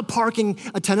 Now the parking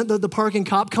attendant, the parking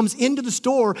cop comes into the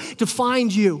store to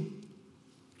find you.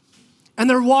 And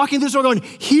they're walking through the store going,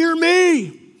 hear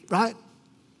me, right?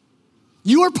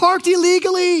 You are parked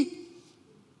illegally.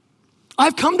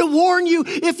 I've come to warn you,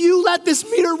 if you let this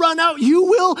meter run out, you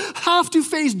will have to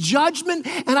face judgment,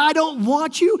 and I don't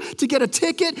want you to get a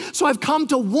ticket, so I've come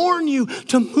to warn you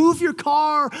to move your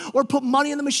car or put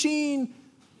money in the machine.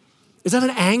 Is that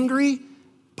an angry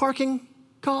parking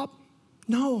cop?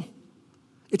 No.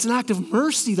 It's an act of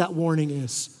mercy, that warning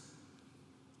is.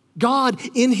 God,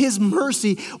 in his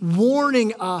mercy,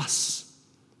 warning us.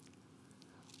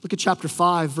 Look at chapter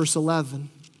 5, verse 11.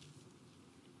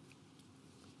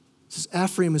 It says,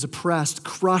 Ephraim is oppressed,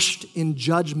 crushed in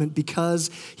judgment because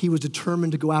he was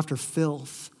determined to go after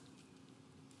filth.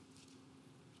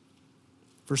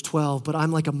 Verse 12, but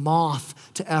I'm like a moth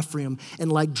to Ephraim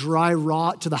and like dry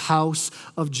rot to the house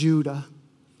of Judah.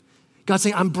 God's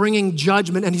saying, I'm bringing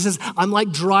judgment. And he says, I'm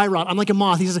like dry rot. I'm like a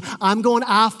moth. He says, I'm going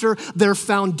after their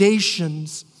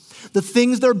foundations. The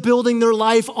things they're building their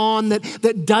life on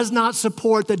that does not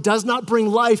support, that does not bring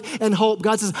life and hope.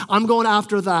 God says, I'm going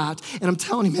after that. And I'm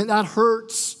telling you, man, that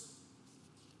hurts.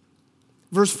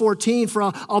 Verse 14, for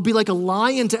I'll be like a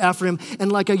lion to Ephraim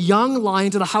and like a young lion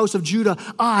to the house of Judah.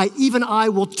 Even I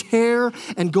will tear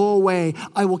and go away.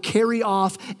 I will carry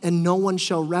off and no one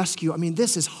shall rescue. I mean,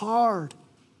 this is hard.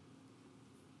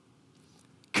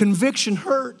 Conviction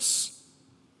hurts.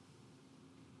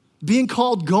 Being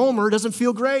called Gomer doesn't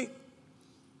feel great.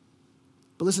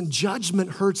 But listen, judgment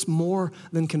hurts more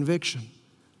than conviction.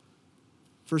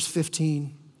 Verse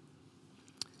 15,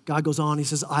 God goes on, he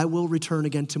says, I will return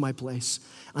again to my place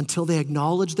until they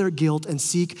acknowledge their guilt and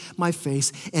seek my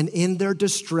face, and in their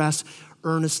distress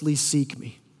earnestly seek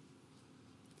me.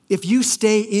 If you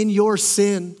stay in your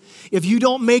sin, if you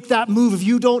don't make that move, if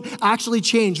you don't actually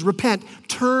change, repent,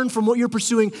 turn from what you're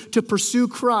pursuing to pursue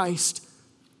Christ,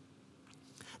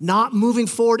 not moving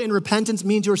forward in repentance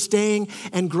means you're staying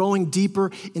and growing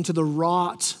deeper into the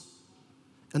rot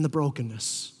and the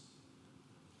brokenness.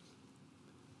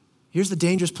 Here's the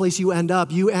dangerous place you end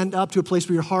up. You end up to a place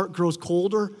where your heart grows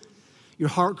colder, your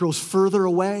heart grows further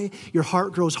away, your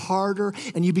heart grows harder,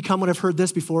 and you become, what I've heard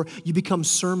this before, you become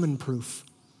sermon-proof.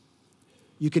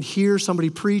 You can hear somebody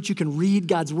preach, you can read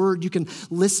God's word, you can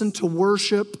listen to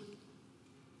worship, and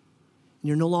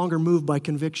you're no longer moved by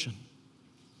conviction.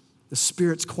 The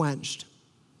Spirit's quenched.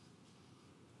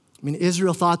 I mean,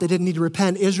 Israel thought they didn't need to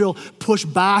repent. Israel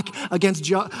pushed back against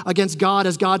God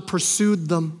as God pursued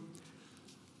them.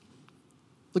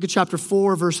 Look at chapter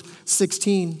 4, verse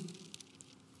 16.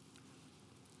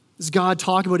 This is God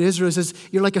talking about Israel. He says,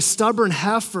 you're like a stubborn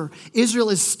heifer. Israel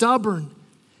is stubborn.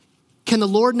 Can the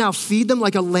Lord now feed them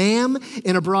like a lamb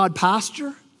in a broad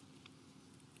pasture?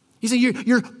 He said,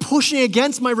 you're pushing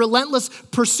against my relentless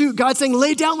pursuit. God's saying,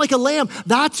 lay down like a lamb.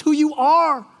 That's who you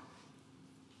are.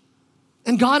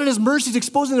 And God in his mercy is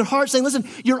exposing their heart, saying, listen,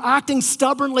 you're acting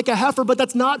stubborn like a heifer, but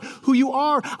that's not who you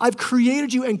are. I've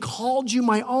created you and called you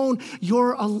my own.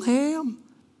 You're a lamb.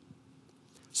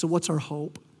 So what's our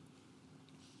hope?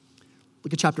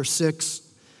 Look at chapter 6.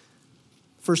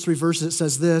 First 3 verses, it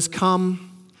says this,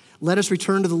 come, let us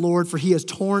return to the Lord, for he has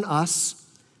torn us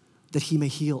that he may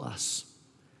heal us.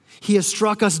 He has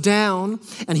struck us down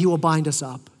and he will bind us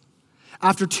up.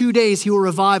 After 2 days, he will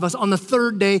revive us. On the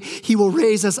 3rd day, he will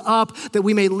raise us up that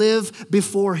we may live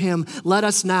before him. Let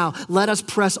us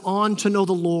press on to know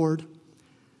the Lord.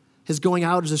 His going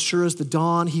out is as sure as the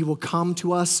dawn. He will come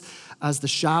to us as the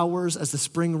showers, as the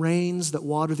spring rains that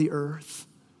water the earth.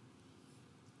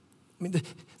 I mean,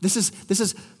 this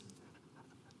is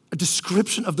a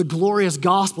description of the glorious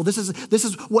gospel. This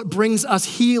is what brings us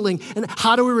healing. And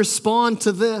how do we respond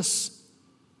to this?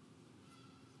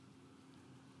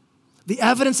 The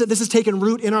evidence that this has taken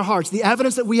root in our hearts, the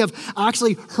evidence that we have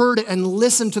actually heard it and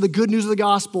listened to the good news of the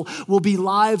gospel will be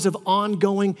lives of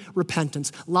ongoing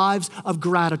repentance, lives of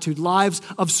gratitude, lives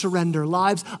of surrender,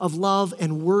 lives of love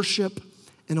and worship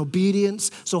and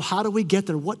obedience. So how do we get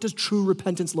there? What does true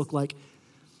repentance look like?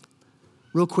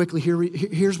 Real quickly,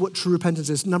 here's what true repentance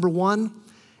is. Number 1,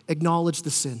 acknowledge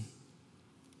the sin.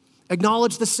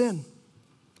 Acknowledge the sin.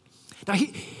 Now,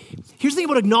 here's the thing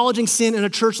about acknowledging sin in a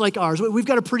church like ours. We've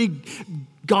got a pretty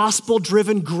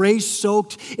gospel-driven,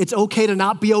 grace-soaked, it's okay to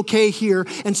not be okay here.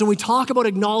 And so when we talk about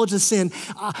acknowledge the sin,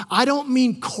 I don't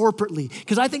mean corporately.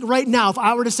 Because I think right now, if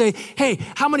I were to say, hey,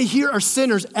 how many here are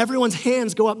sinners? Everyone's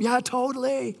hands go up. Yeah,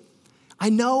 totally. I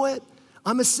know it.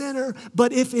 I'm a sinner.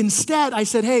 But if instead I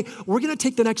said, hey, we're going to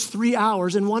take the next 3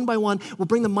 hours and one by one, we'll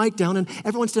bring the mic down and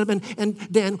everyone stand up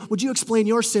and Dan, would you explain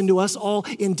your sin to us all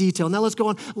in detail? Now let's go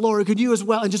on. Laura, could you as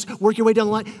well? And just work your way down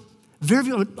the line.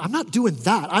 I'm not doing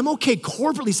that. I'm okay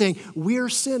corporately saying we're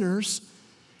sinners,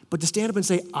 but to stand up and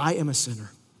say, I am a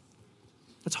sinner,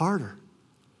 that's harder.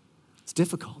 It's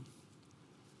difficult.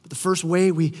 The first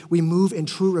way we move in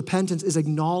true repentance is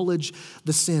acknowledge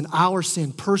the sin, our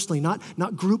sin, personally,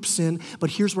 not group sin, but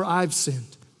here's where I've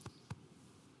sinned.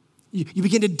 You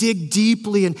begin to dig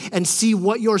deeply and see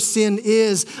what your sin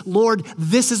is. Lord,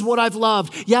 this is what I've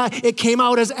loved. Yeah, it came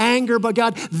out as anger, but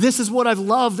God, this is what I've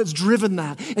loved that's driven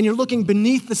that. And you're looking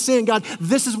beneath the sin. God,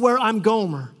 this is where I'm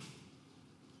Gomer.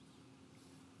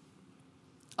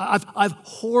 I've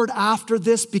whored after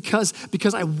this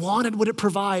because I wanted what it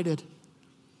provided.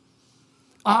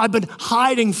 I've been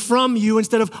hiding from you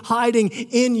instead of hiding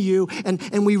in you,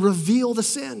 and we reveal the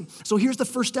sin. So here's the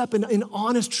first step in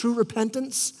honest, true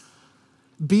repentance.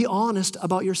 Be honest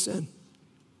about your sin.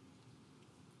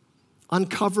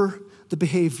 Uncover the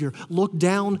behavior. Look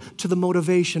down to the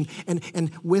motivation,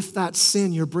 and with that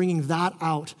sin, you're bringing that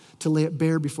out to lay it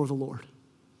bare before the Lord.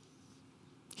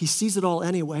 He sees it all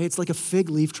anyway. It's like a fig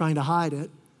leaf trying to hide it.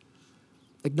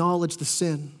 Acknowledge the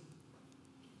sin.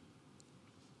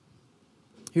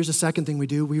 Here's the second thing we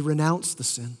do. We renounce the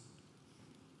sin.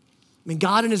 I mean,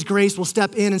 God in his grace will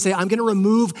step in and say, I'm going to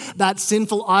remove that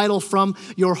sinful idol from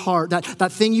your heart,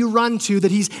 that thing you run to that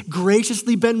he's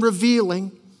graciously been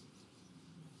revealing.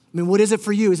 I mean, what is it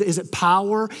for you? Is it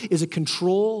power? Is it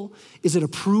control? Is it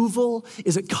approval?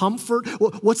 Is it comfort?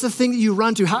 What's the thing that you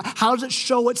run to? How does it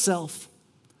show itself?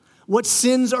 What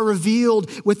sins are revealed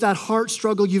with that heart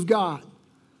struggle you've got?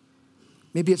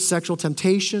 Maybe it's sexual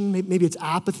temptation. Maybe it's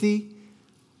apathy.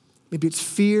 Maybe it's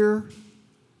fear.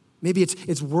 Maybe it's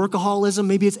workaholism.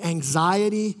 Maybe it's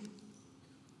anxiety.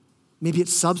 Maybe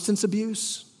it's substance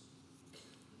abuse.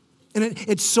 And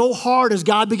it's so hard as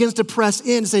God begins to press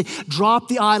in, say, drop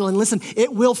the idol. And listen,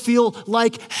 it will feel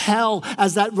like hell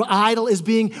as that idol is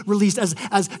being released,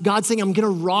 as God's saying, I'm going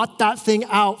to rot that thing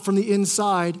out from the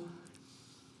inside.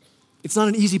 It's not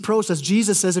an easy process.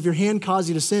 Jesus says, if your hand causes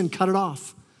you to sin, cut it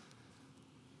off.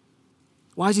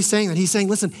 Why is he saying that? He's saying,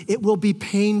 listen, it will be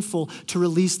painful to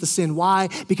release the sin. Why?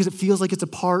 Because it feels like it's a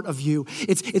part of you.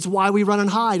 It's why we run and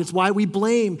hide. It's why we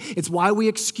blame. It's why we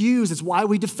excuse. It's why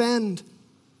we defend.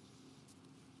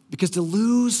 Because to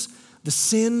lose the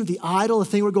sin, the idol, the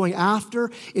thing we're going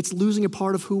after, it's losing a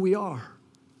part of who we are.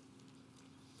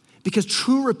 Because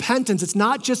true repentance, it's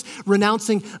not just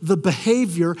renouncing the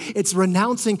behavior, it's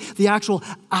renouncing the actual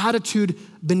attitude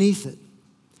beneath it.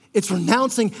 It's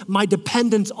renouncing my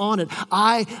dependence on it.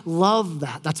 I love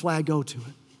that. That's why I go to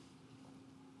it.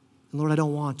 And Lord, I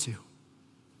don't want to.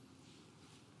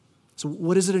 So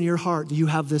what is it in your heart? Do you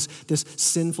have this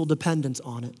sinful dependence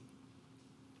on it?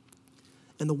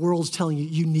 And the world's telling you,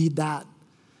 you need that.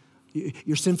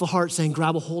 Your sinful heart saying,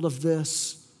 grab a hold of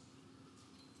this.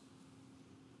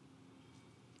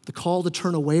 The call to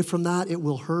turn away from that, it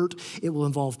will hurt. It will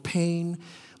involve pain.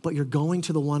 But you're going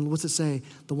to the one, what's it say?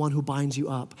 The one who binds you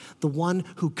up. The one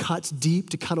who cuts deep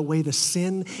to cut away the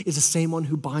sin is the same one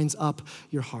who binds up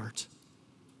your heart.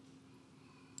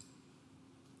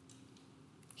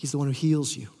 He's the one who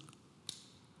heals you.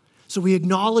 So we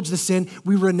acknowledge the sin,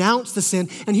 we renounce the sin.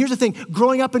 And here's the thing,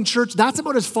 growing up in church, that's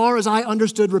about as far as I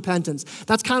understood repentance.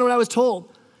 That's kind of what I was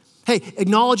told. Hey,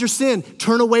 acknowledge your sin,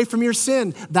 turn away from your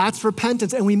sin. That's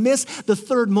repentance. And we miss the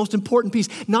third most important piece.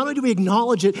 Not only do we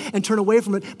acknowledge it and turn away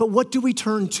from it, but what do we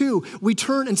turn to? We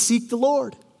turn and seek the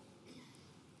Lord.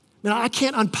 Now, I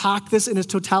can't unpack this in its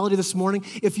totality this morning.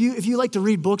 If you like to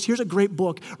read books, here's a great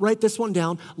book. Write this one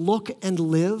down, Look and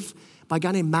Live, by a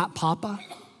guy named Matt Papa.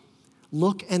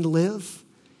 Look and Live.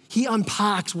 He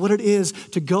unpacks what it is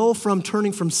to go from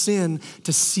turning from sin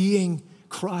to seeing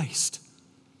Christ.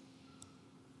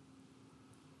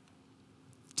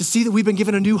 To see that we've been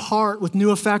given a new heart with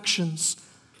new affections.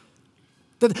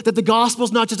 That the gospel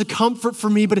is not just a comfort for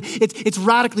me, but it's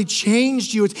radically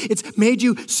changed you. It's made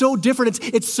you so different.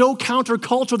 It's so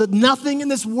countercultural that nothing in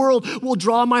this world will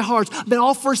draw my heart. Then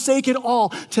I'll forsake it all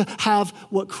to have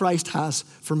what Christ has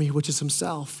for me, which is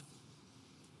himself.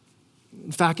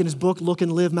 In fact, in his book, Look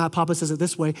and Live, Matt Papa says it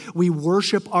this way: we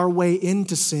worship our way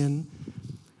into sin.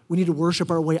 We need to worship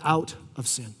our way out of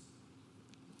sin.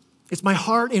 It's my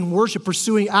heart in worship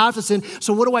pursuing after sin.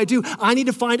 So what do? I need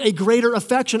to find a greater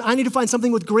affection. I need to find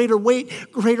something with greater weight,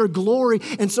 greater glory.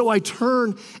 And so I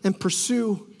turn and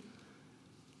pursue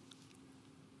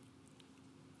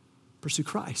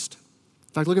Christ.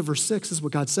 In fact, look at verse 6. This is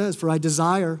what God says. For I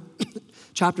desire,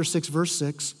 chapter 6, verse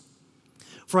 6.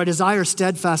 For I desire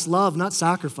steadfast love, not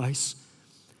sacrifice.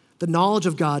 The knowledge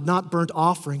of God, not burnt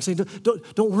offerings.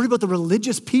 Don't worry about the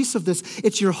religious piece of this.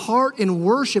 It's your heart in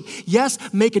worship. Yes,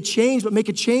 make a change, but make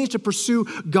a change to pursue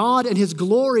God and his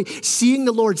glory, seeing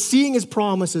the Lord, seeing his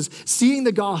promises, seeing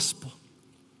the gospel,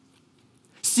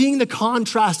 seeing the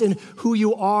contrast in who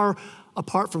you are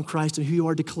apart from Christ and who you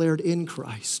are declared in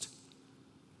Christ.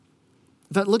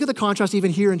 In fact, look at the contrast even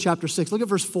here in chapter 6. Look at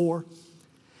verse 4.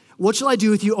 What shall I do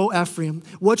with you, O Ephraim?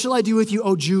 What shall I do with you,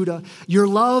 O Judah? Your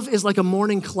love is like a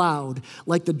morning cloud,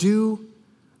 like the dew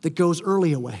that goes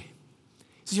early away.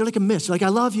 He says, you're like a mist. You're like, I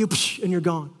love you, and you're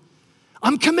gone.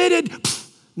 I'm committed.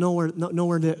 Nowhere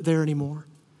there anymore.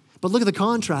 But look at the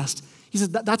contrast. He says,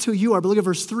 that's who you are. But look at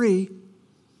verse 3. He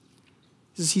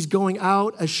says, he's going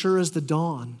out as sure as the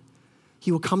dawn.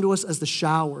 He will come to us as the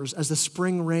showers, as the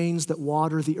spring rains that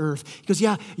water the earth. He goes,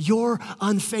 yeah, you're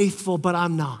unfaithful, but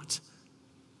I'm not.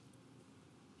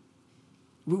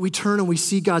 We turn and we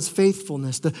see God's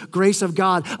faithfulness, the grace of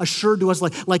God assured to us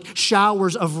like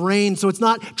showers of rain. So it's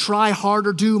not try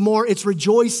harder, do more. It's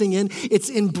rejoicing in, it's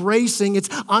embracing, it's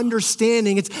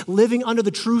understanding, it's living under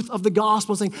the truth of the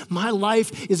gospel, saying, my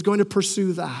life is going to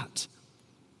pursue that.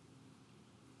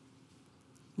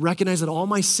 Recognize that all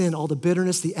my sin, all the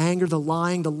bitterness, the anger, the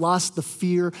lying, the lust, the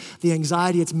fear, the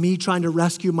anxiety, it's me trying to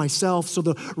rescue myself. So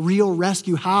the real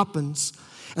rescue happens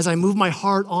as I move my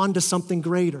heart onto something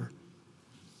greater,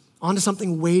 onto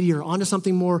something weightier, onto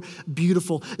something more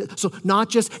beautiful. So not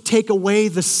just take away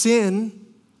the sin,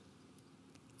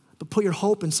 but put your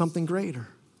hope in something greater.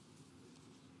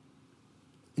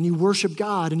 And you worship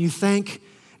God and you thank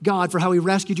God for how he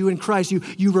rescued you in Christ.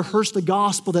 You rehearse the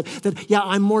gospel that yeah,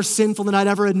 I'm more sinful than I'd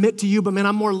ever admit to you, but man,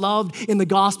 I'm more loved in the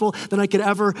gospel than I could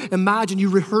ever imagine.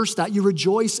 You rehearse that. You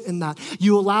rejoice in that.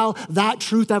 You allow that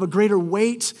truth to have a greater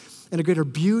weight and a greater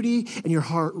beauty, and your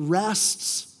heart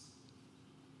rests.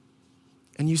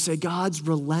 And you say, God's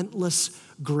relentless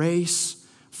grace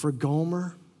for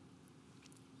Gomer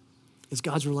is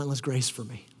God's relentless grace for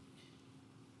me.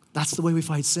 That's the way we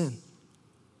fight sin.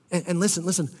 And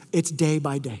listen, it's day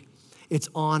by day. It's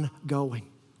ongoing.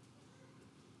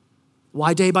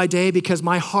 Why day by day? Because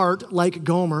my heart, like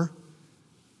Gomer,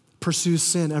 pursues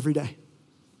sin every day.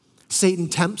 Satan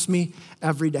tempts me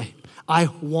every day. I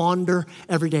wander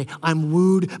every day. I'm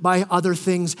wooed by other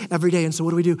things every day. And so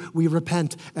what do? We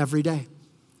repent every day.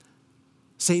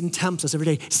 Satan tempts us every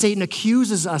day. Satan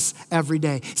accuses us every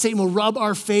day. Satan will rub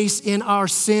our face in our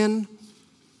sin.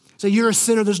 Say, you're a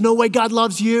sinner. There's no way God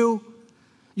loves you.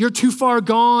 You're too far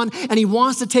gone. And he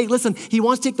wants to take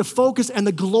the focus and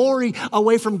the glory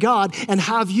away from God and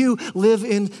have you live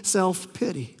in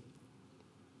self-pity.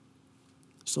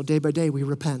 So day by day, we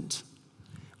repent.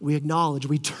 We acknowledge,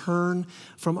 we turn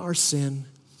from our sin,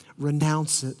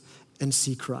 renounce it, and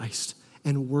see Christ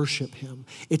and worship him.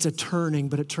 It's a turning,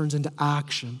 but it turns into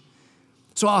action.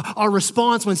 So our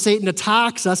response when Satan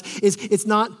attacks us is it's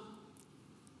not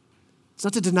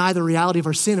to deny the reality of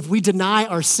our sin. If we deny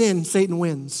our sin, Satan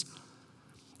wins.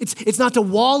 It's not to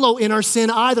wallow in our sin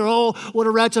either. Oh, what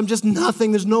a wretch, I'm just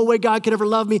nothing. There's no way God could ever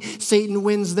love me. Satan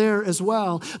wins there as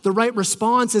well. The right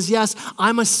response is, yes,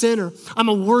 I'm a sinner. I'm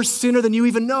a worse sinner than you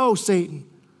even know, Satan.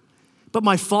 But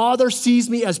my Father sees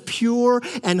me as pure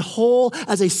and whole,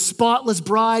 as a spotless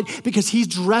bride, because he's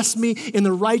dressed me in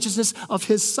the righteousness of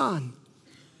his Son.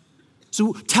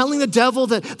 So telling the devil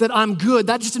that I'm good,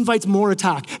 that just invites more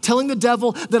attack. Telling the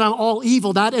devil that I'm all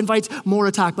evil, that invites more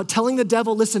attack. But telling the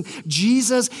devil, listen,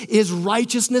 Jesus is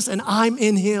righteousness and I'm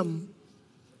in him,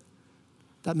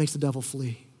 that makes the devil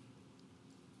flee.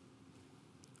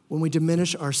 When we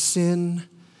diminish our sin,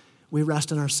 we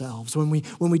rest in ourselves. When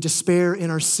we despair in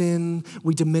our sin,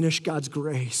 we diminish God's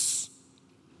grace.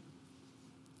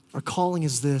 Our calling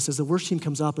is this, as the worship team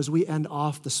comes up, as we end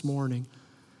off this morning,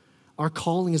 our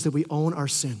calling is that we own our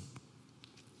sin.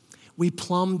 We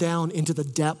plumb down into the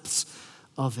depths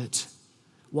of it.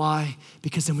 Why?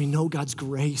 Because then we know God's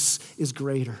grace is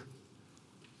greater.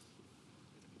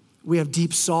 We have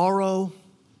deep sorrow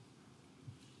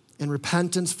and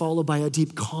repentance followed by a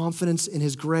deep confidence in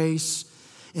his grace,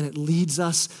 and it leads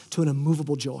us to an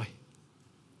immovable joy.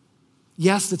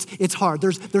 Yes, it's hard.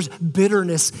 There's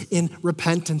bitterness in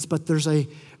repentance, but there's a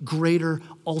greater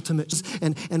ultimate.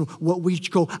 And what we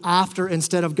go after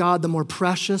instead of God, the more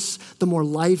precious, the more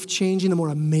life-changing, the more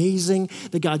amazing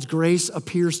that God's grace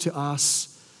appears to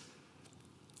us.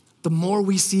 The more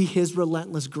we see his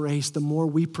relentless grace, the more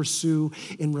we pursue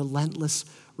in relentless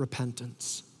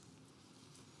repentance.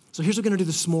 So here's what we're going to do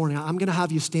this morning. I'm going to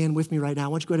have you stand with me right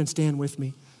now. Why don't you go ahead and stand with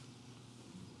me?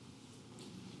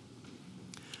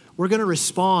 We're going to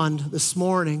respond this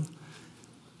morning.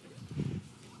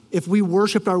 If we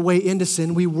worshiped our way into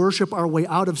sin, we worship our way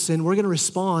out of sin, we're going to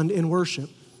respond in worship.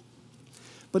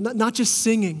 But not just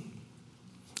singing.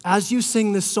 As you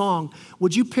sing this song,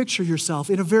 would you picture yourself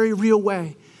in a very real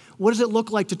way? What does it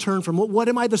look like to turn from? What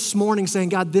am I this morning saying,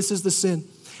 God, this is the sin.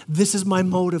 This is my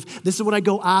motive. This is what I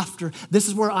go after. This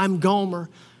is where I'm Gomer.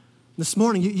 This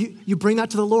morning, you bring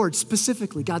that to the Lord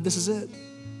specifically. God, this is it.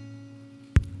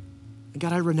 And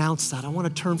God, I renounce that. I want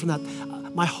to turn from that.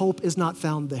 My hope is not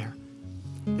found there.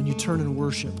 And you turn and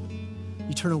worship.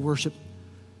 You turn and worship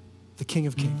the King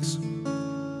of Kings.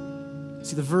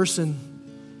 See, the verse in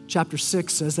chapter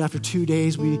 6 says that after 2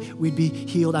 days we'd be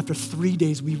healed. After 3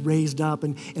 days we raised up.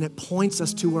 And it points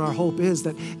us to where our hope is,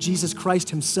 that Jesus Christ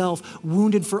himself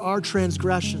wounded for our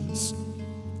transgressions,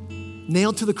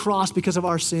 nailed to the cross because of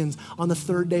our sins, on the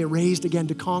third day raised again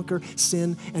to conquer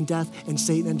sin and death and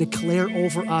Satan and declare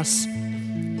over us,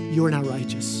 you are now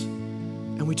righteous.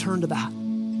 And we turn to that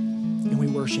and we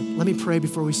worship. Let me pray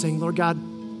before we sing. Lord God,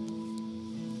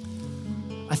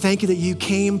 I thank you that you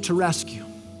came to rescue.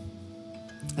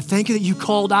 I thank you that you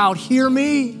called out, hear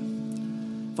me.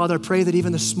 Father, I pray that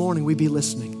even this morning we be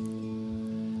listening.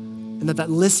 And that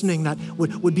listening that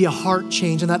would be a heart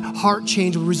change, and that heart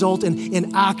change would result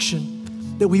in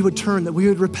action, that we would turn, that we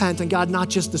would repent. And God, not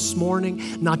just this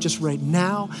morning, not just right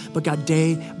now, but God,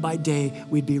 day by day,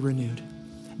 we'd be renewed.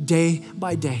 Day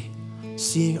by day,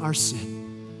 seeing our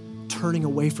sin, turning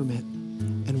away from it,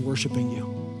 and worshiping you.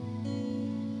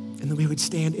 And that we would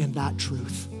stand in that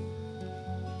truth.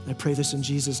 I pray this in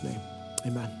Jesus' name,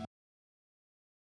 amen.